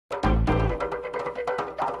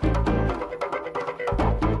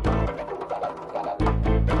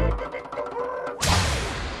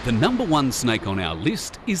The number one snake on our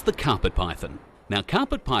list is the carpet python. Now,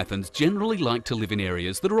 carpet pythons generally like to live in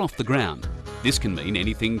areas that are off the ground. This can mean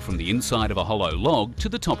anything from the inside of a hollow log to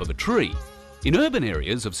the top of a tree. In urban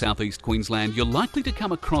areas of southeast Queensland, you're likely to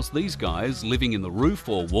come across these guys living in the roof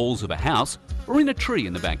or walls of a house or in a tree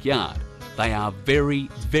in the backyard. They are very,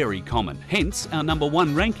 very common, hence our number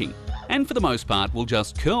one ranking, and for the most part will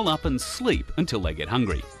just curl up and sleep until they get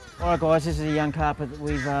hungry. Alright guys, this is a young carpet that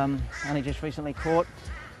we've only just recently caught.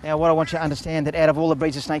 Now what I want you to understand that out of all the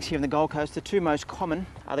breeds of snakes here in the Gold Coast, the two most common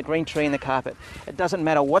are the green tree and the carpet. It doesn't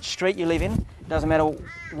matter what street you live in, it doesn't matter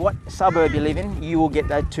what suburb you live in, you will get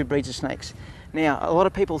those two breeds of snakes. Now a lot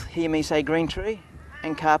of people hear me say green tree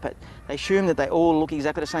and carpet. They assume that they all look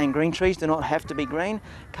exactly the same. Green trees do not have to be green,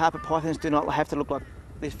 carpet pythons do not have to look like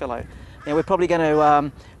this fellow. Now we're probably going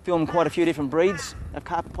to film quite a few different breeds of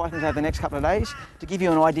carpet pythons over the next couple of days to give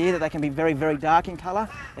you an idea that they can be very, very dark in colour,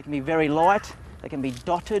 they can be very light, they can be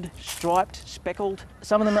dotted, striped, speckled.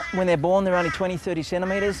 Some of them, when they're born, they're only 20, 30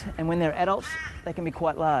 centimetres, and when they're adults, they can be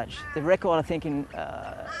quite large. The record, I think,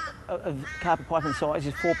 of carpet python size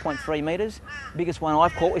is 4.3 metres. The biggest one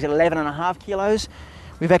I've caught is 11.5 kilos.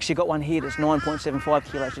 We've actually got one here that's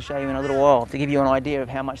 9.75 kilos to show you in a little while, to give you an idea of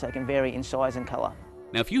how much they can vary in size and colour.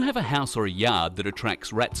 Now, if you have a house or a yard that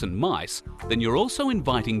attracts rats and mice, then you're also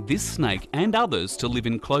inviting this snake and others to live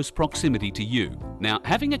in close proximity to you. Now,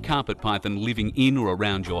 having a carpet python living in or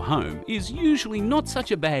around your home is usually not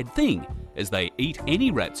such a bad thing, as they eat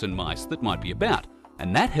any rats and mice that might be about,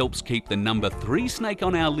 and that helps keep the number 3 snake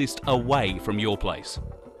on our list away from your place.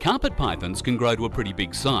 Carpet pythons can grow to a pretty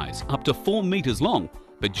big size, up to 4 metres long,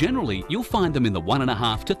 but generally you'll find them in the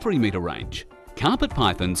 1.5 to 3 metre range. Carpet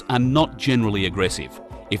pythons are not generally aggressive.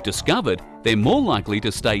 If discovered, they're more likely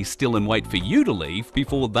to stay still and wait for you to leave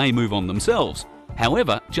before they move on themselves.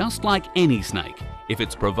 However, just like any snake, if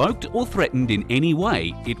it's provoked or threatened in any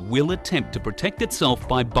way, it will attempt to protect itself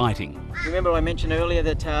by biting. Remember I mentioned earlier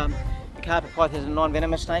that the carpet python is a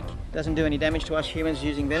non-venomous snake. It doesn't do any damage to us humans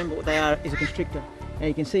using venom, but what they are is a constrictor. Now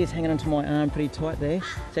you can see it's hanging onto my arm pretty tight there.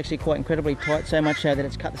 It's actually quite incredibly tight, so much so that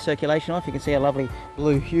it's cut the circulation off. You can see a lovely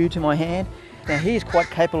blue hue to my hand. Now he's quite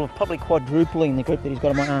capable of probably quadrupling the grip that he's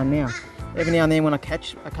got on my arm now. Every now and then when I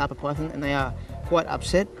catch a carpet python and they are quite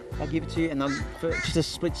upset, I'll give it to you and they'll, for just a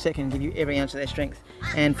split second, give you every ounce of their strength.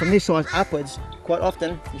 And from this size upwards, quite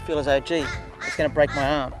often you feel as though, gee, it's going to break my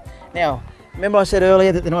arm. Now, remember I said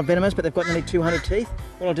earlier that they're not venomous, but they've got nearly 200 teeth?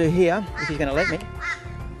 What I'll do here, if he's going to let me,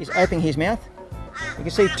 is open his mouth. You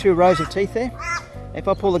can see 2 rows of teeth there. If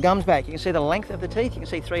I pull the gums back, you can see the length of the teeth, you can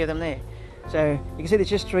see 3 of them there. So you can see there's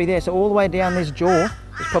just 3 there, so all the way down this jaw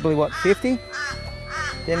is probably what, 50?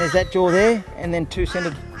 Then there's that jaw there, and then 2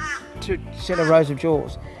 center rows of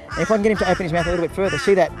jaws. And if I can get him to open his mouth a little bit further,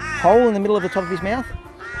 see that hole in the middle of the top of his mouth?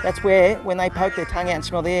 That's where, when they poke their tongue out and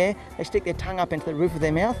smell the air, they stick their tongue up into the roof of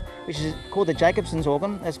their mouth, which is called the Jacobson's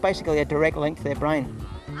organ. That's basically a direct link to their brain.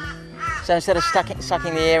 So instead of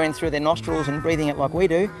sucking the air in through their nostrils and breathing it like we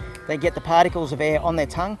do, they get the particles of air on their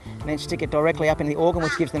tongue and then stick it directly up into the organ,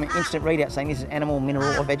 which gives them an instant readout saying this is animal,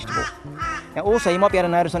 mineral or vegetable. Now also you might be able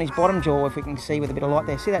to notice on his bottom jaw, if we can see with a bit of light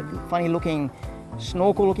there, see that funny looking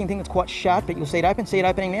snorkel looking thing that's quite sharp, but you'll see it open. See it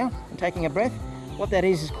opening now and taking a breath? What that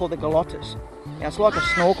is called the glottis. Now it's like a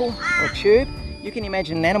snorkel or a tube. You can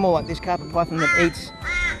imagine an animal like this carpet python that eats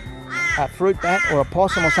a fruit bat or a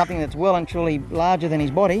possum or something that's well and truly larger than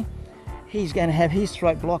his body. He's going to have his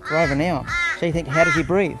throat blocked for over an hour. So you think, how does he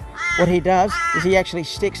breathe? What he does is he actually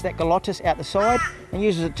sticks that glottis out the side and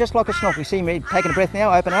uses it just like a snorkel. You see me taking a breath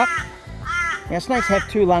now, open up. Now snakes have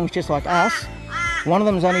 2 lungs just like us. One of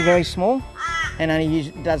them is only very small and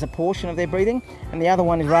only does a portion of their breathing, and the other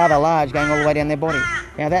one is rather large, going all the way down their body.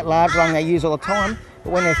 Now that large lung they use all the time,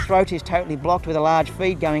 but when their throat is totally blocked with a large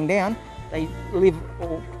feed going down, they live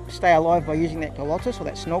or stay alive by using that glottis or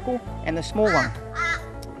that snorkel and the small one.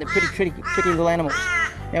 They're pretty tricky little animals.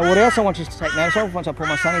 Now what else I want you to take notice of, once I pull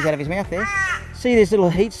my sunnies out of his mouth there, see there's little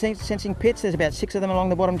heat sensing pits. There's about 6 of them along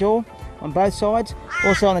the bottom jaw on both sides.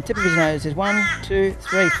 Also on the tip of his nose there's 1, 2,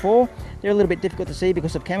 3, 4. They're a little bit difficult to see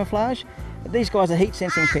because of camouflage, but these guys are heat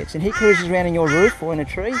sensing pits, and he cruises around in your roof or in a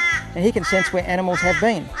tree and he can sense where animals have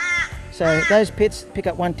been. So those pits pick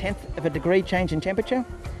up 1/10 of a degree change in temperature,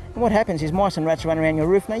 and what happens is mice and rats run around your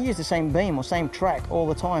roof and they use the same beam or same track all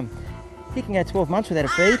the time. He can go 12 months without a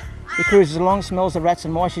feed. He cruises along, smells the rats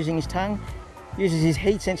and mice using his tongue, uses his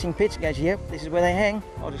heat sensing pits and goes, yep, this is where they hang.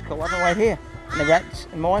 I'll just call up and wait here. And the rats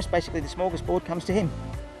and mice, basically the smorgasbord, comes to him.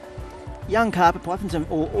 Young carpet pythons,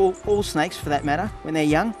 or all snakes for that matter, when they're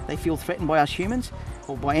young, they feel threatened by us humans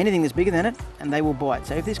or by anything that's bigger than it, and they will bite.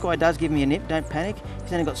 So if this guy does give me a nip, don't panic.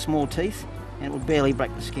 He's only got small teeth. and it would barely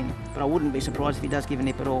break the skin. But I wouldn't be surprised if he does give a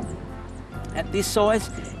nip at all. At this size,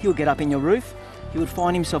 he'll get up in your roof, he would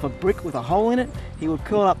find himself a brick with a hole in it, he would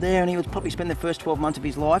curl up there, and he would probably spend the first 12 months of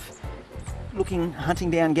his life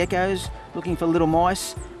hunting down geckos, looking for little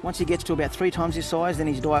mice. Once he gets to about 3 times his size, then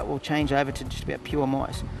his diet will change over to just about pure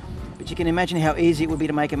mice. But you can imagine how easy it would be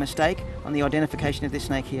to make a mistake on the identification of this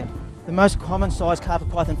snake here. The most common size carpet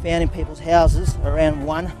python found in people's houses are around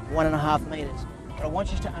 1–1.5 metres. But I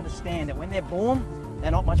want you to understand that when they're born,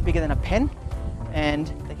 they're not much bigger than a pen, and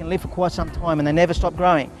they can live for quite some time and they never stop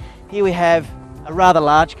growing. Here we have a rather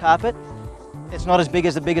large carpet. It's not as big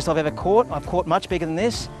as the biggest I've ever caught. I've caught much bigger than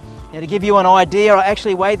this. Now, to give you an idea, I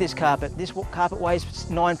actually weighed this carpet. This carpet weighs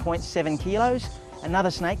 9.7 kilos. Another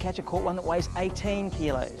snake catcher caught one that weighs 18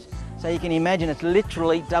 kilos. So you can imagine it's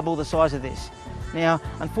literally double the size of this. Now,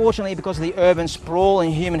 unfortunately, because of the urban sprawl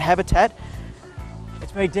and human habitat,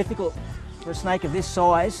 it's very difficult for a snake of this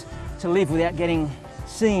size to live without getting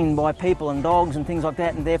seen by people and dogs and things like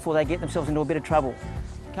that, and therefore they get themselves into a bit of trouble.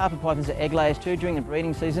 Carpet pythons are egg layers too during the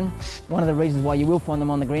breeding season. One of the reasons why you will find them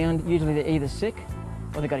on the ground, usually they're either sick,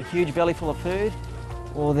 or they've got a huge belly full of food,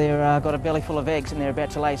 or they've got a belly full of eggs and they're about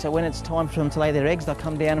to lay. So when it's time for them to lay their eggs, they'll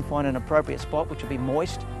come down and find an appropriate spot, which will be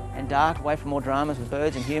moist and dark, away from all dramas with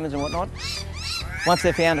birds and humans and whatnot. Once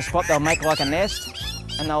they've found a spot, they'll make like a nest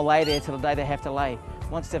and they'll lay there till the day they have to lay.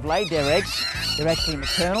 Once they've laid their eggs, they're actually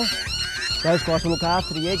maternal. Those guys will look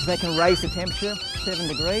after the eggs. They can raise the temperature 7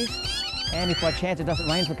 degrees. And if by chance it doesn't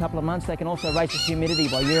rain for a couple of months, they can also raise the humidity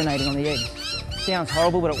by urinating on the eggs. Sounds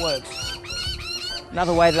horrible, but it works.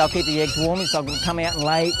 Another way that they'll keep the eggs warm is they'll come out and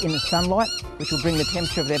lay in the sunlight, which will bring the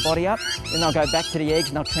temperature of their body up. Then they'll go back to the eggs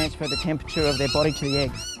and they'll transfer the temperature of their body to the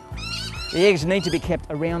eggs. The eggs need to be kept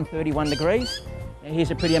around 31 degrees. Now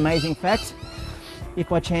here's a pretty amazing fact. If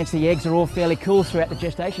by chance the eggs are all fairly cool throughout the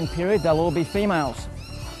gestation period, they'll all be females.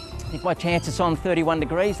 If by chance it's on 31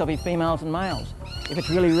 degrees, they'll be females and males. If it's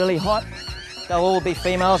really, really hot, they'll all be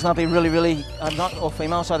females and they'll be really, not all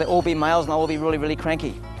females, so they'll all be males and they'll all be really, really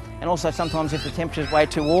cranky. And also sometimes if the temperature is way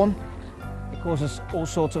too warm, it causes all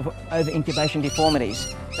sorts of over-incubation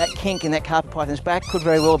deformities. That kink in that carpet python's back could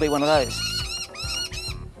very well be one of those.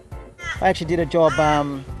 I actually did a job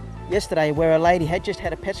yesterday where a lady had just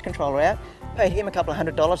had a pest controller out, paid him a couple of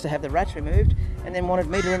 $100 to have the rats removed, and then wanted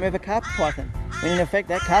me to remove a carpet python. When in effect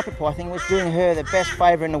that carpet python was doing her the best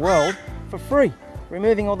favour in the world for free,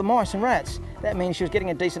 removing all the mice and rats. That means she was getting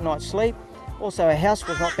a decent night's sleep. Also her house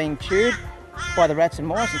was not being chewed by the rats and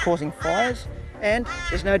mice and causing fires, and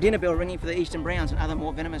there's no dinner bell ringing for the eastern browns and other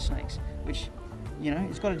more venomous snakes, which, you know,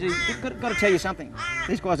 it's got to tell you something.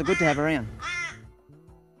 These guys are good to have around.